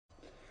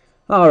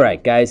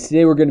Alright guys,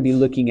 today we're going to be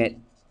looking at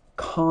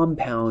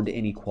compound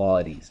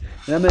inequalities.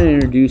 And I'm going to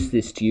introduce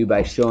this to you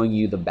by showing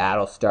you the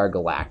Battlestar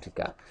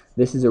Galactica.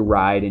 This is a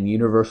ride in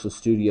Universal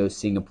Studios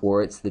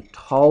Singapore. It's the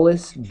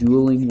tallest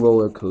dueling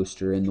roller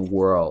coaster in the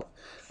world.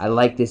 I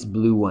like this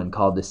blue one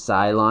called the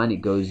Cylon. It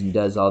goes and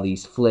does all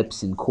these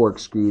flips and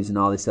corkscrews and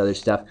all this other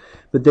stuff.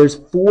 But there's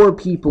 4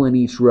 people in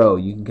each row.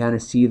 You can kind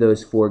of see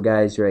those 4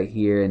 guys right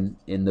here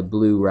in the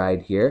blue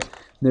ride here.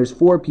 There's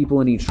 4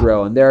 people in each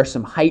row, and there are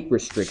some height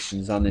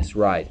restrictions on this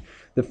ride.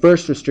 The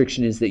first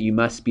restriction is that you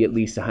must be at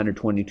least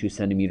 122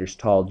 centimeters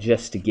tall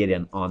just to get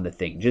in on the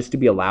thing, just to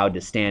be allowed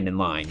to stand in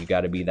line. You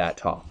got to be that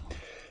tall.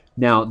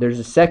 Now, there's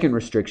a second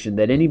restriction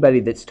that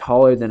anybody that's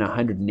taller than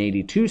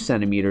 182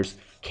 centimeters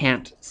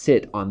can't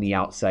sit on the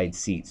outside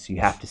seats. You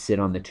have to sit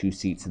on the 2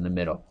 seats in the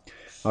middle.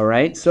 All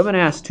right, so I'm going to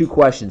ask 2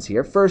 questions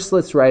here. First,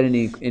 let's write an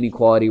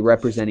inequality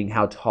representing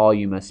how tall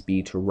you must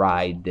be to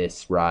ride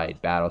this ride,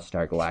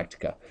 Battlestar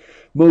Galactica.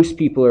 Most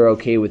people are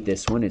okay with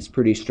this one. It's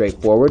pretty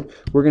straightforward.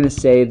 We're going to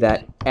say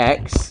that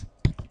x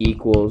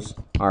equals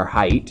our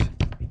height.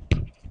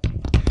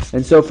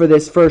 And so for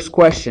this first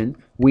question,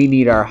 we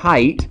need our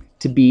height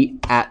to be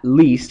at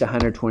least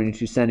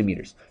 122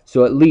 centimeters.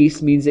 So at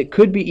least means it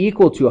could be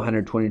equal to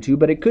 122,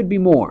 but it could be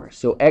more.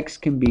 So x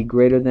can be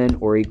greater than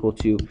or equal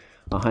to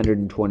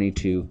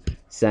 122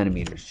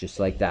 centimeters, just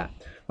like that.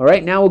 All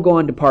right, now we'll go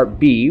on to part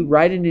B.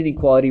 Write an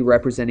inequality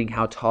representing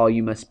how tall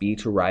you must be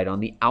to ride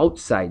on the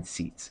outside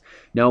seats.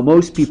 Now,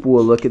 most people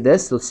will look at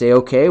this. They'll say,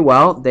 okay,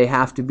 well, they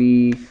have to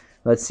be,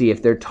 let's see,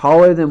 if they're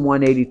taller than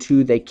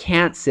 182, they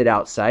can't sit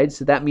outside.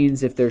 So that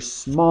means if they're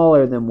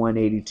smaller than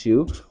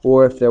 182,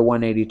 or if they're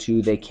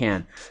 182, they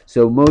can.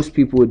 So most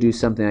people would do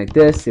something like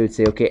this. They would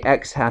say, okay,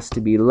 x has to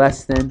be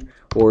less than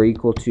or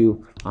equal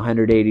to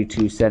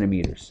 182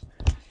 centimeters.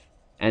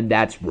 And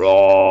that's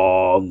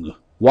wrong.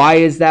 Why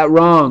is that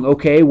wrong?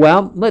 Okay,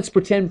 well, let's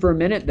pretend for a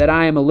minute that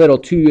I am a little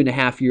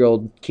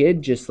 2.5-year-old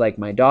kid, just like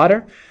my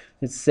daughter.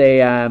 Let's say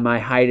my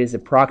height is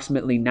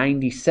approximately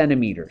 90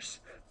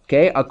 centimeters.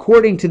 Okay,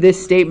 according to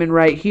this statement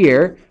right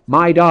here,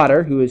 my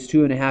daughter, who is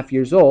 2.5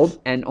 years old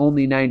and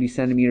only 90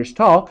 centimeters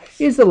tall,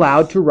 is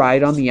allowed to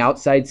ride on the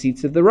outside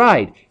seats of the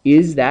ride.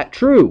 Is that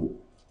true?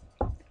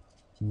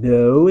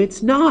 No,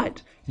 it's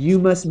not. You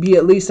must be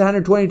at least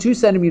 122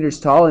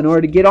 centimeters tall in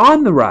order to get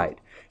on the ride.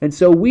 And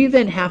so we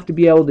then have to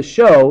be able to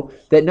show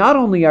that not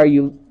only are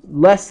you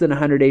less than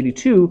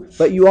 182,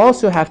 but you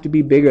also have to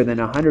be bigger than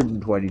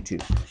 122.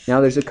 Now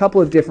there's a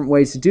couple of different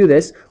ways to do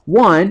this.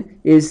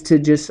 One is to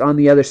just on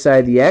the other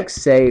side of the x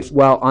say,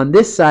 well, on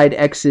this side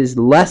x is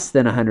less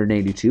than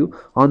 182.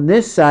 On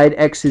this side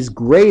x is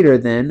greater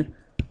than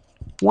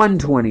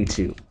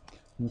 122.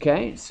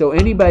 Okay, so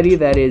anybody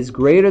that is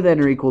greater than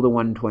or equal to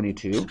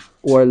 122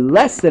 or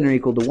less than or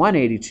equal to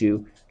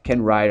 182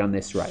 can ride on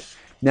this ride.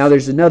 Now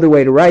there's another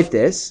way to write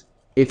this.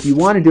 If you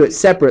want to do it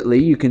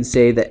separately, you can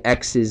say that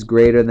x is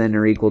greater than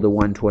or equal to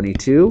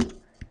 122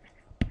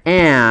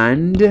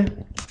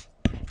 and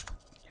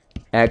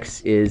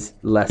x is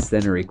less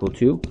than or equal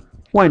to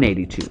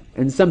 182.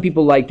 And some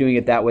people like doing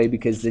it that way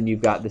because then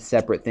you've got the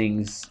separate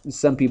things.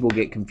 Some people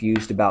get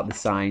confused about the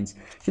signs,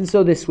 and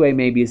so this way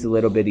maybe is a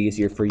little bit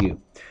easier for you.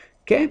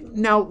 Okay,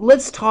 now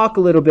let's talk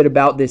a little bit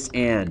about this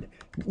and.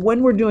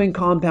 When we're doing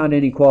compound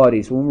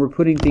inequalities, when we're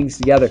putting things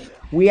together,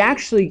 we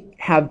actually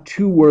have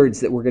 2 words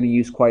that we're going to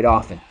use quite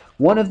often.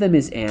 One of them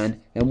is and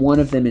one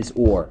of them is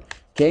or.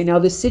 Okay, now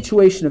the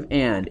situation of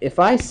and, if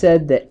I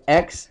said that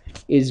x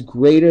is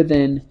greater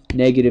than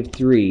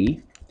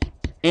 -3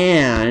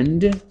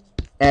 and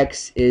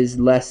x is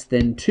less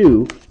than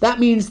 2,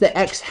 that means that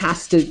x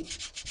has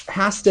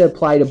to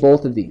apply to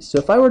both of these. So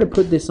if I were to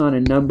put this on a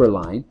number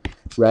line,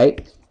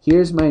 right?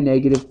 Here's my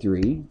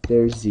 -3,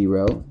 there's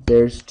 0,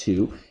 there's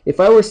 2. If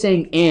I were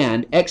saying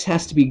and, x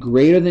has to be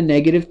greater than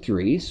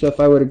 -3, so if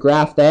I were to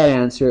graph that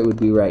answer, it would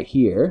be right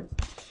here.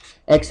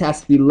 X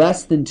has to be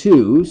less than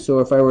 2, so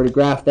if I were to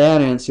graph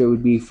that answer, it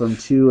would be from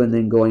 2 and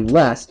then going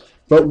less.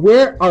 But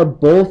where are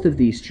both of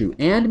these true?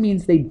 And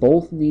means they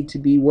both need to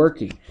be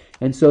working.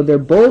 And so they're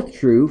both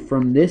true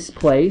from this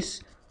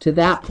place to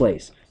that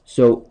place.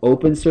 So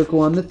open circle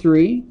on the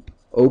 3,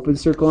 open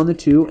circle on the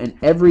 2, and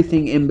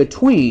everything in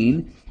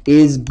between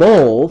is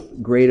both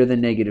greater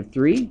than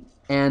 -3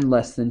 and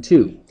less than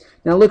 2.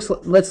 Now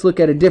let's look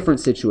at a different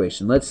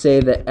situation. Let's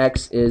say that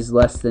x is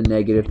less than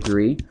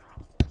 -3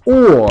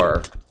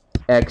 or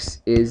x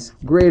is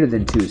greater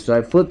than 2. So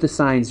I flipped the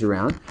signs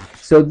around.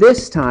 So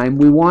this time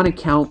we want to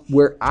count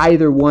where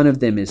either one of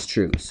them is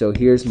true. So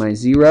here's my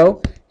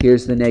 0,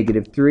 here's the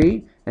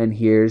 -3, and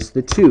here's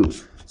the 2.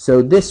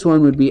 So this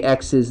one would be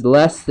x is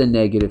less than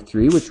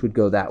 -3, which would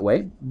go that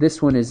way.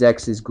 This one is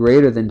x is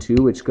greater than 2,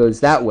 which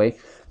goes that way.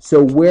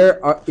 So where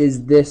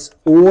is this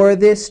or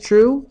this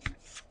true?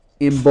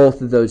 In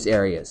both of those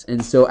areas.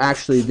 And so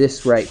actually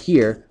this right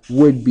here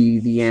would be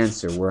the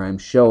answer, where I'm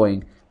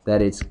showing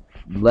that it's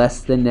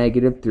less than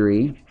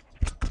 -3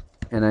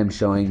 and I'm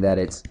showing that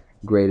it's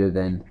greater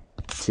than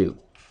 2.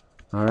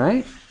 All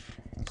right?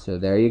 So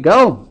there you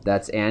go.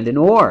 That's and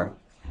or.